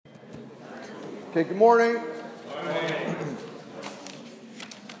Okay, good morning.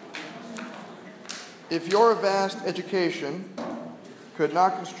 If your vast education could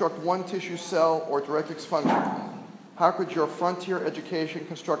not construct one tissue cell or direct its function, how could your frontier education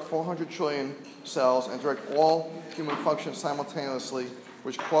construct 400 trillion cells and direct all human functions simultaneously,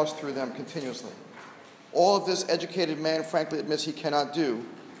 which course through them continuously? All of this educated man frankly admits he cannot do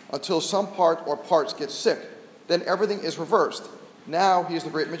until some part or parts get sick. Then everything is reversed. Now he is the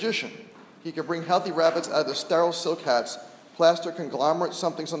great magician. He can bring healthy rabbits out of the sterile silk hats, plaster conglomerate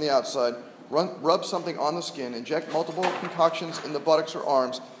somethings on the outside, rub something on the skin, inject multiple concoctions in the buttocks or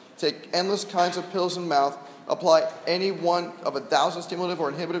arms, take endless kinds of pills in mouth, apply any one of 1,000 stimulative or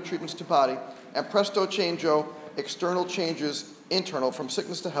inhibitive treatments to body, and presto changeo, external changes, internal, from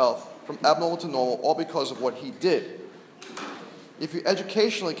sickness to health, from abnormal to normal, all because of what he did. If you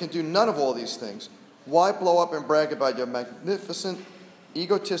educationally can do none of all these things, why blow up and brag about your magnificent,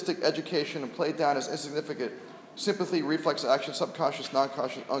 egotistic education and play down as insignificant sympathy, reflex action, subconscious,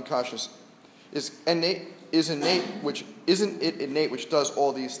 non-conscious, unconscious? Isn't it innate which does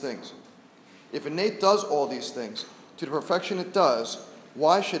all these things? If innate does all these things, to the perfection it does,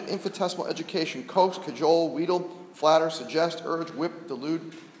 why should infinitesimal education coax, cajole, wheedle, flatter, suggest, urge, whip,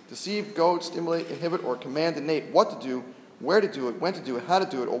 delude, deceive, goad, stimulate, inhibit, or command innate what to do, where to do it, when to do it, how to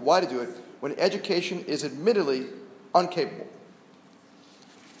do it, or why to do it, when education is admittedly incapable?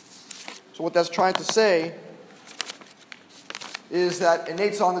 So what that's trying to say is that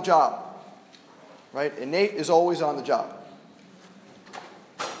innate's on the job. Right? Innate is always on the job.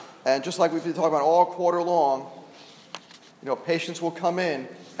 And just like we've been talking about all quarter long, patients will come in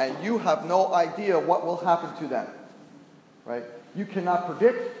and you have no idea what will happen to them. Right? You cannot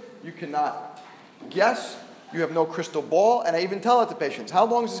predict, you cannot guess, you have no crystal ball, and I even tell it to patients, how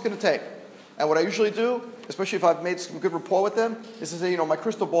long is this going to take? And what I usually do, especially if I've made some good rapport with them, is to say, my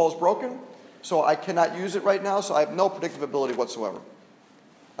crystal ball is broken, so I cannot use it right now, so I have no predictive ability whatsoever.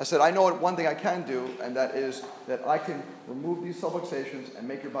 I said, I know one thing I can do, and that is that I can remove these subluxations and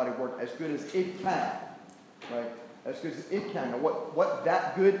make your body work as good as it can, right? As good as it can. Now, what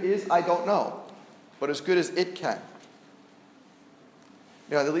that good is, I don't know, but as good as it can.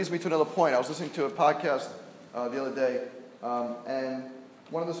 That leads me to another point. I was listening to a podcast the other day, and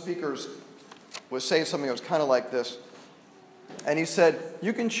one of the speakers was saying something that was kind of like this, and he said,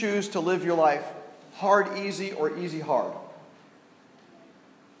 you can choose to live your life hard, easy, or easy, hard.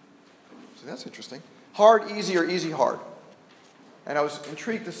 So that's interesting. Hard, easy, or easy, hard. And I was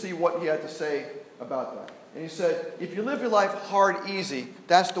intrigued to see what he had to say about that. And he said, if you live your life hard, easy,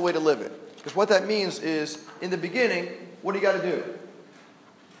 that's the way to live it. Because what that means is, in the beginning, what do you got to do?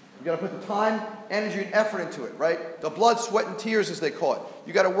 You got to put the time, energy, and effort into it, right? The blood, sweat, and tears, as they call it.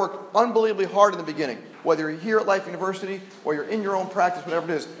 You got to work unbelievably hard in the beginning. Whether you're here at Life University or you're in your own practice,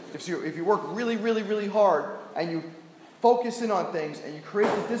 whatever it is. If you work really, really, really hard and you focus in on things and you create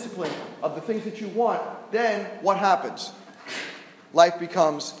the discipline of the things that you want, then what happens? Life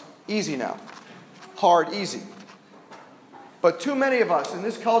becomes easy now. Hard, easy. But too many of us in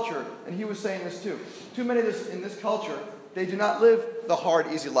this culture, and he was saying this too, too many of us in this culture, they do not live the hard,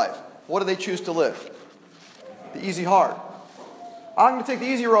 easy life. What do they choose to live? The easy, hard. I'm going to take the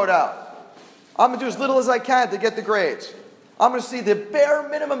easy road out. I'm going to do as little as I can to get the grades. I'm going to see the bare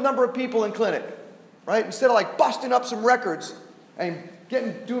minimum number of people in clinic. Right? Instead of busting up some records and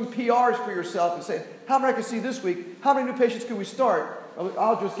doing PRs for yourself and saying, how many I can see this week? How many new patients can we start?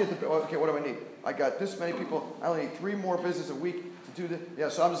 I'll just get okay, what do I need? I got this many people. I only need 3 more visits a week to do this. Yeah,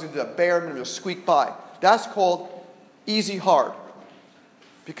 so I'm just going to do the bare minimum, just squeak by. That's called easy, hard.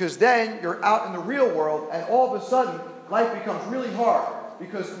 Because then you're out in the real world and all of a sudden life becomes really hard.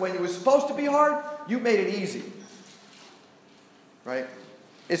 Because when it was supposed to be hard, you made it easy. Right?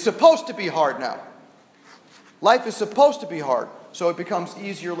 It's supposed to be hard now. Life is supposed to be hard, so it becomes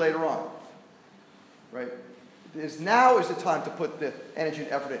easier later on. Right? Now is the time to put the energy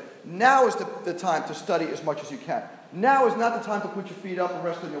and effort in. Now is the time to study as much as you can. Now is not the time to put your feet up and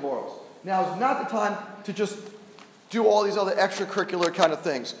rest on your laurels. Now is not the time to just do all these other extracurricular kind of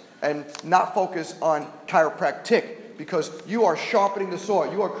things and not focus on chiropractic, because you are sharpening the saw.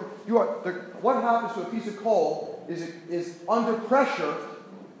 What happens to a piece of coal is under pressure,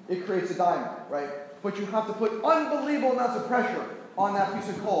 it creates a diamond, right? But you have to put unbelievable amounts of pressure on that piece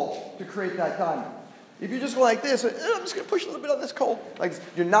of coal to create that diamond. If you just go like this, I'm just going to push a little bit on this coal, like this,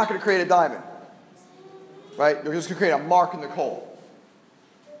 you're not going to create a diamond. Right? You're just going to create a mark in the coal.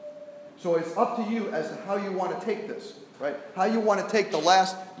 So it's up to you as to how you want to take this. Right? How you want to take the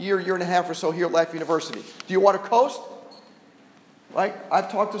last year and a half or so here at Life University. Do you want to coast? Right?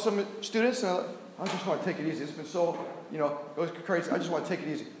 I've talked to some students and I just want to take it easy. It's been so, it goes crazy. I just want to take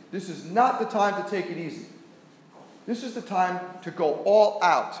it easy. This is not the time to take it easy. This is the time to go all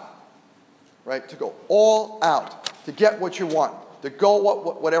out, right? To go all out, to get what you want, to go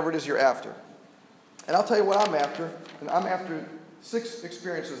whatever it is you're after. And I'll tell you what I'm after, and I'm after 6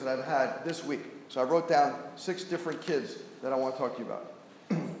 experiences that I've had this week. So I wrote down 6 different kids that I want to talk to you about.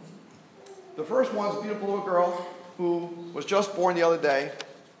 The first one's a beautiful little girl who was just born the other day,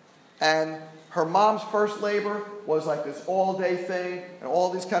 and her mom's first labor was like this all-day thing, and all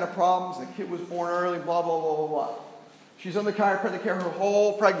these kind of problems, and the kid was born early, blah, blah, blah, blah, blah. She's under chiropractic care her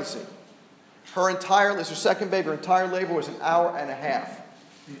whole pregnancy. This is her second baby, her entire labor was an hour and a half.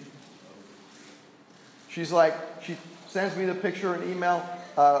 She's like, she sends me the picture, an email,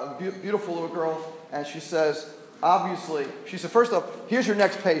 beautiful little girl, and she says, obviously, she said, first off, here's your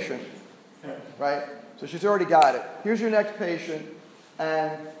next patient, right? So she's already got it. Here's your next patient,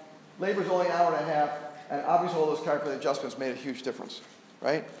 and labor's only an hour and a half, and obviously all those chiropractic adjustments made a huge difference,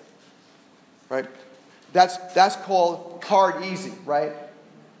 right? Right? That's called hard easy, right?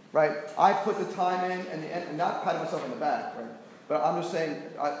 Right? I put the time in, and not patting myself on the back, right? But I'm just saying,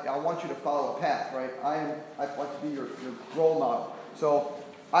 I want you to follow a path, right? I want to be your role model. So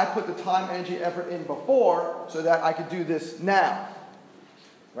I put the time, energy, effort in before so that I could do this now,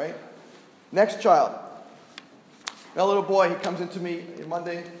 right? Next child. That little boy, he comes into me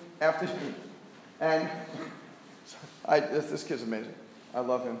Monday afternoon, and this kid's amazing. I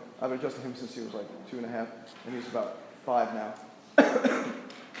love him. I've been adjusting him since he was like 2.5, and he's about 5 now.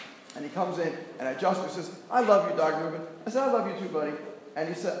 And he comes in, and I adjust him and says, I love you, Dr. Rubin. I said, I love you too, buddy. And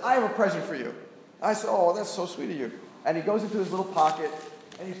he said, I have a present for you. I said, oh, that's so sweet of you. And he goes into his little pocket,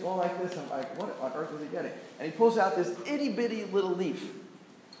 and he's going like this. I'm like, what on earth is he getting? And he pulls out this itty-bitty little leaf,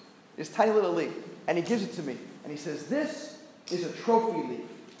 this tiny little leaf, and he gives it to me. And he says, this is a trophy leaf.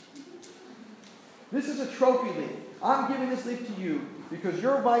 This is a trophy leaf. I'm giving this leaf to you because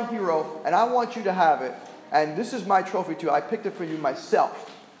you're my hero, and I want you to have it. And this is my trophy too. I picked it for you myself.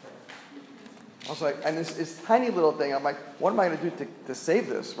 I was like, and this tiny little thing, I'm like, what am I going to do to save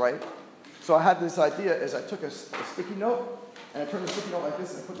this, right? So I had this idea as I took a sticky note, and I turned the sticky note like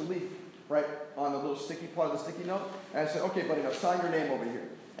this, and I put the leaf right on the little sticky part of the sticky note, and I said, okay, buddy, now sign your name over here.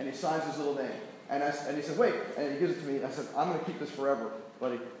 And he signs his little name. And he said, wait, and he gives it to me, and I said, I'm going to keep this forever,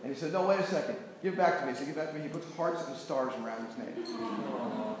 buddy. And he said, no, wait a second, give it back to me. He said, give it back to me. He puts hearts and stars around his name.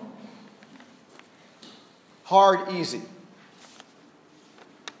 Hard, easy.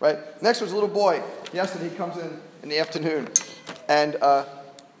 Right? Next was a little boy. Yesterday he comes in the afternoon. And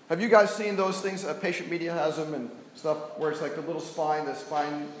have you guys seen those things? Patient Media has them and stuff where it's like the little spine, the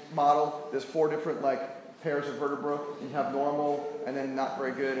spine model. There's 4 different like pairs of vertebrae. You have normal, and then not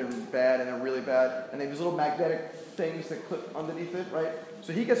very good, and bad, and then really bad. And then there's little magnetic things that clip underneath it, right?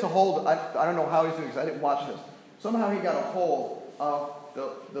 So he gets a hold. I don't know how he's doing this. I didn't watch this. Somehow he got a hold of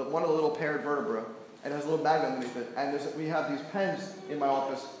the one of the little paired vertebrae. And it has a little magnet underneath it. And we have these pens in my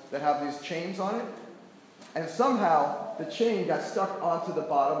office that have these chains on it. And somehow the chain got stuck onto the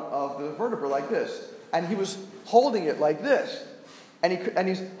bottom of the vertebra like this. And he was holding it like this. And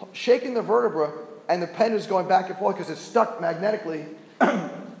he's shaking the vertebra, and the pen is going back and forth because it's stuck magnetically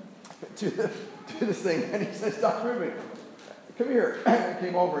to this thing. And he says, Dr. Rubin, come here. And I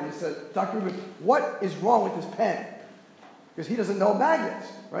came over and he said, Dr. Rubin, what is wrong with this pen? Because he doesn't know magnets,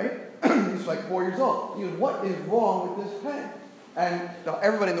 right? He's like 4 years old. He goes, what is wrong with this pen? And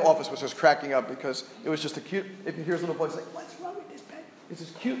everybody in the office was just cracking up because it was just a cute, if you hear his little voice, like, what's wrong with this pen? It's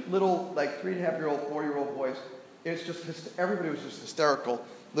this cute little, like 3.5-year-old, 4-year-old voice. It's just, everybody was just hysterical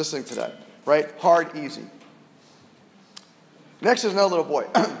listening to that, right? Hard, easy. Next is another little boy.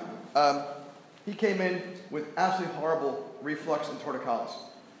 He came in with absolutely horrible reflux and torticollis,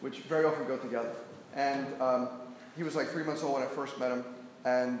 which very often go together. And he was like 3 months old when I first met him.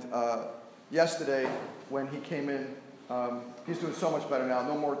 And yesterday, when he came in, he's doing so much better now.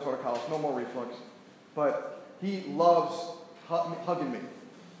 No more torticollis, no more reflux. But he loves hugging me.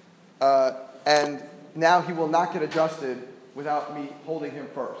 And now he will not get adjusted without me holding him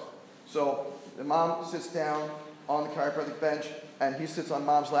first. So the mom sits down on the chiropractic bench, and he sits on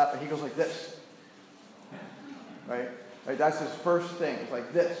mom's lap, and he goes like this. Right? That's his first thing. It's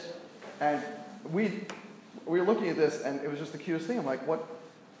like this. And we were looking at this, and it was just the cutest thing. I'm like, what?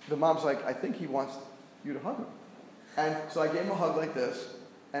 The mom's like, I think he wants you to hug him. And so I gave him a hug like this,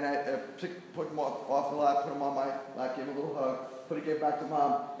 and I put him off the lap, put him on my lap, gave him a little hug, gave it back to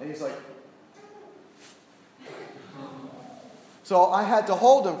mom, and he's like. So I had to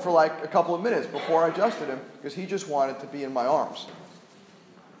hold him for like a couple of minutes before I adjusted him, because he just wanted to be in my arms.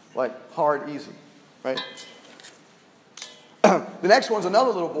 Like, hard, easy, right? The next one's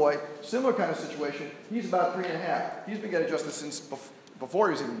another little boy, similar kind of situation. He's about 3.5. He's been getting adjusted since before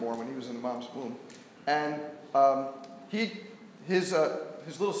he was even born, when he was in mom's womb. And his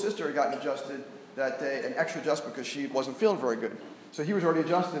little sister had gotten adjusted that day, an extra adjustment because she wasn't feeling very good. So he was already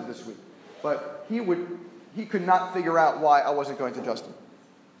adjusted this week. But he could not figure out why I wasn't going to adjust him.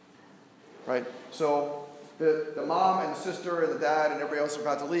 Right? So the mom and the sister and the dad and everybody else are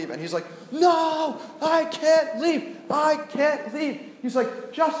about to leave, and he's like, no, I can't leave. I can't leave. He's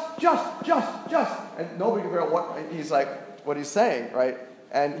like, just. And nobody can figure out what he's saying, right?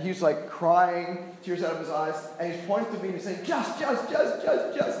 And he's like crying, tears out of his eyes, and he's pointing to me and he's saying, just.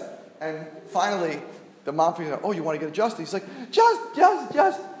 And finally, the mom figures out, oh, you want to get adjusted? He's like,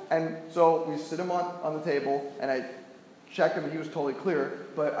 just. And so we sit him on the table, and I check him, and he was totally clear,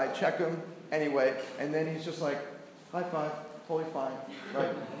 but I check him anyway, and then he's just like, high five, totally fine,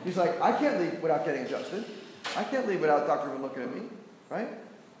 right? He's like, I can't leave without getting adjusted. I can't leave without Dr. Rubin looking at me, right?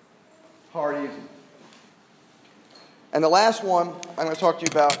 Hard, easy. And the last one I'm going to talk to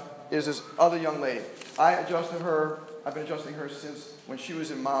you about is this other young lady. I've been adjusting her since when she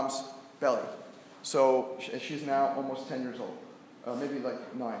was in mom's belly. So she's now almost 10 years old, maybe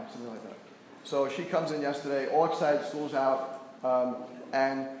like 9, something like that. So she comes in yesterday, all excited, school's out,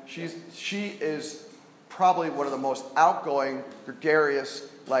 and she is probably one of the most outgoing, gregarious,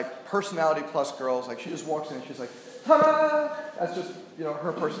 like personality plus girls. Like she just walks in and she's like, ta-da! That's just,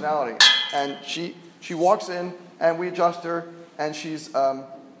 her personality. And she walks in and we adjust her, and she's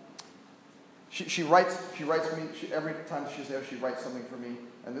she writes me every time she's there. She writes something for me,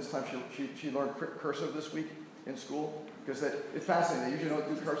 and this time she learned cursive this week in school because it's fascinating. They usually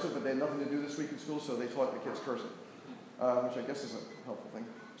don't do cursive, but they had nothing to do this week in school, so they taught the kids cursive, which I guess is a helpful thing.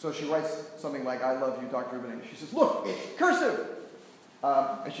 So she writes something like, I love you, Dr. Rubin. And she says, look, it's cursive.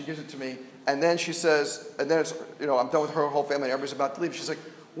 And she gives it to me. And then she says, and then it's, I'm done with her whole family. Everybody's about to leave. She's like,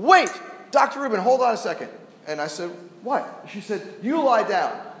 wait, Dr. Rubin, hold on a second. And I said, what? She said, you lie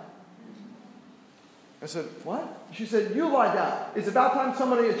down. I said, what? She said, you lie down. It's about time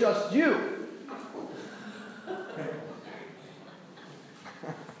somebody adjusts you.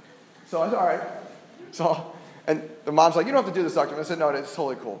 So I said, all right. So, and the mom's like, you don't have to do this, doctor. And I said, no, it's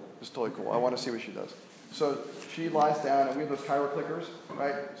totally cool. It's totally cool. I want to see what she does. So she lies down, and we have those Kyra clickers,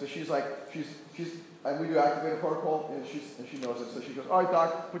 right? So she's like, and we do activator protocol, and she knows it. So she goes, all right,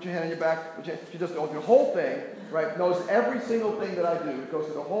 doc, put your hand on your back. She does the whole thing, right? Knows every single thing that I do. Goes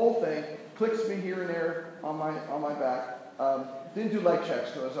through the whole thing, clicks me here and there on my back. Didn't do leg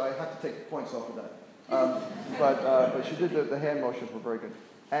checks because I have to take points off of that. But she did the hand motions were very good.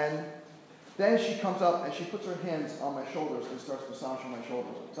 And then she comes up and she puts her hands on my shoulders and starts massaging my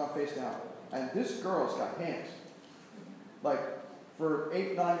shoulders. It's not face down. And this girl's got hands. Like, for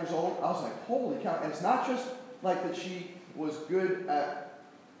 8, 9 years old, I was like, holy cow. And it's not just like that she was good at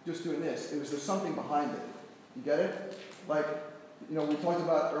just doing this. There's something behind it. You get it? Like, we talked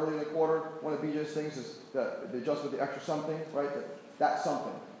about early in the quarter, one of BJ's things is that they adjust with the extra something, right? That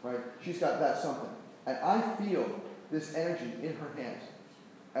something, right? She's got that something. And I feel this energy in her hands.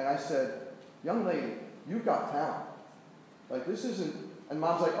 And I said, young lady, you've got talent. Like, this isn't, and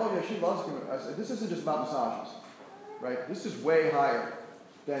mom's like, oh yeah, she loves it. I said, this isn't just about massages, right? This is way higher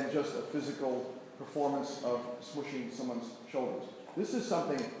than just a physical performance of swooshing someone's shoulders. This is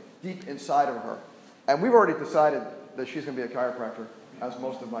something deep inside of her. And we've already decided that she's going to be a chiropractor, as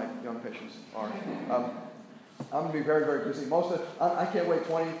most of my young patients are. I'm going to be very, very busy. I can't wait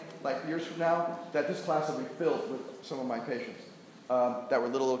 20 years from now that this class will be filled with some of my patients that were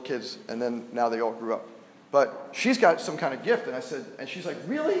little kids, and then now they all grew up. But she's got some kind of gift, and she's like,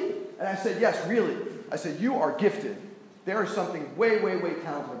 really? And I said, yes, really. I said, you are gifted. There is something way, way, way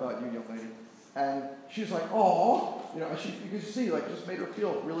talented about you, young lady. And she's like, oh, and you can see, just made her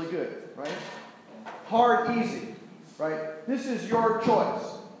feel really good, right? Hard, easy, right? This is your choice.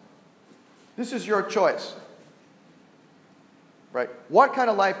 This is your choice, right? What kind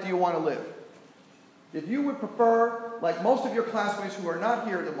of life do you want to live? If you would prefer, like most of your classmates who are not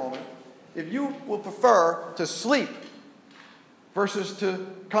here at the moment, if you would prefer to sleep versus to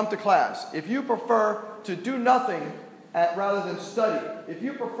come to class, if you prefer to do nothing rather than study, if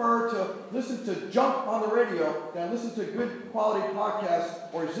you prefer to listen to junk on the radio than listen to good quality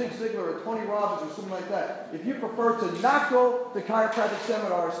podcasts or Zig Ziglar or Tony Robbins or something like that, if you prefer to not go to chiropractic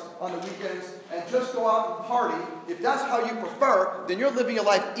seminars on the weekends and just go out and party, if that's how you prefer, then you're living your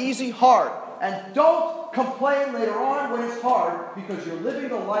life easy, hard. And don't complain later on when it's hard because you're living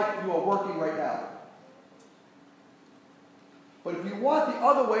the life you are working right now. But if you want the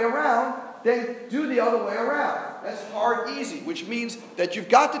other way around, then do the other way around. That's hard, easy, which means that you've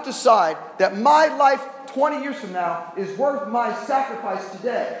got to decide that my life 20 years from now is worth my sacrifice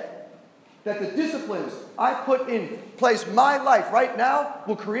today. that the disciplines I put in place my life right now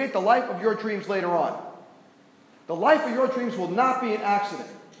will create the life of your dreams later on. The life of your dreams will not be an accident.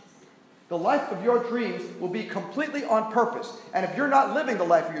 The life of your dreams will be completely on purpose. And if you're not living the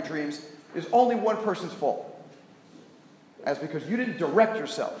life of your dreams, it's only one person's fault. That's because you didn't direct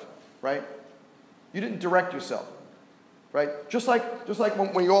yourself, right? You didn't direct yourself, right? Just like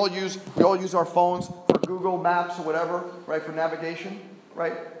when we all use our phones for Google Maps or whatever, right, for navigation,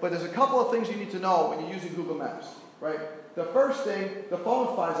 right? But there's a couple of things you need to know when you're using Google Maps, right? The first thing the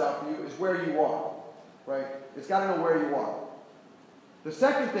phone finds out for you is where you are, right? It's got to know where you are. The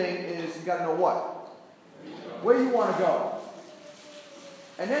second thing is you got to know what? Where you want to go.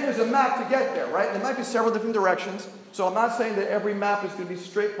 And then there's a map to get there, right? There might be several different directions. So I'm not saying that every map is going to be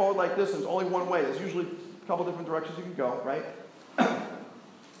straightforward like this and there's only one way. There's usually a couple different directions you can go, right?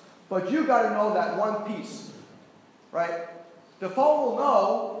 But you got to know that one piece, right? The phone will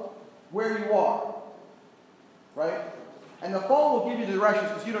know where you are, right? And the phone will give you the directions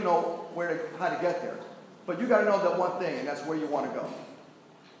because you don't know how to get there. But you got to know that one thing, and that's where you want to go,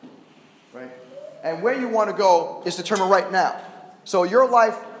 right? And where you want to go is determined right now. So your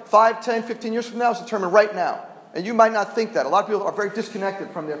life 5, 10, 15 years from now is determined right now. And you might not think that. A lot of people are very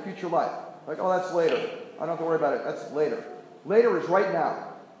disconnected from their future life. Like, oh, that's later. I don't have to worry about it. That's later. Later is right now,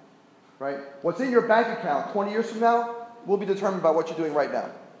 right? What's in your bank account 20 years from now will be determined by what you're doing right now,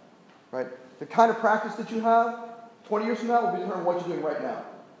 right? The kind of practice that you have 20 years from now will be determined by what you're doing right now.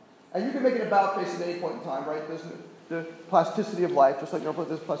 And you can make an about face at any point in time, right? There's the plasticity of life, just like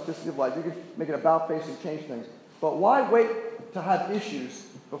there's plasticity of life. You can make an about face and change things. But why wait to have issues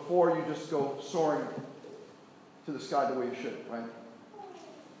before you just go soaring to the sky the way you should, right?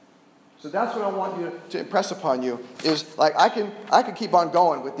 So that's what I want you to impress upon you is, like, I can keep on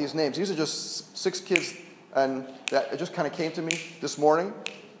going with these names. These are just 6 kids, and that it just kind of came to me this morning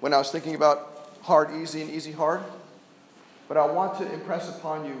when I was thinking about hard, easy, and easy, hard. But I want to impress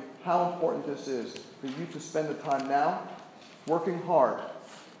upon you how important this is for you to spend the time now working hard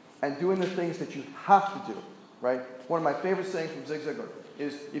and doing the things that you have to do, right? One of my favorite sayings from Zig Ziglar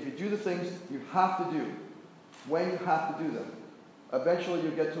is, if you do the things you have to do when you have to do them, eventually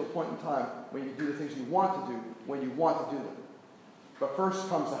you'll get to a point in time when you do the things you want to do when you want to do them. But first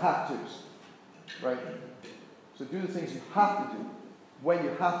comes the have-tos, right? So do the things you have to do when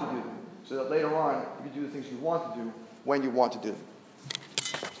you have to do them, so that later on you can do the things you want to do when you want to do them.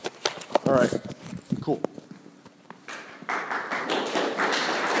 All right, cool.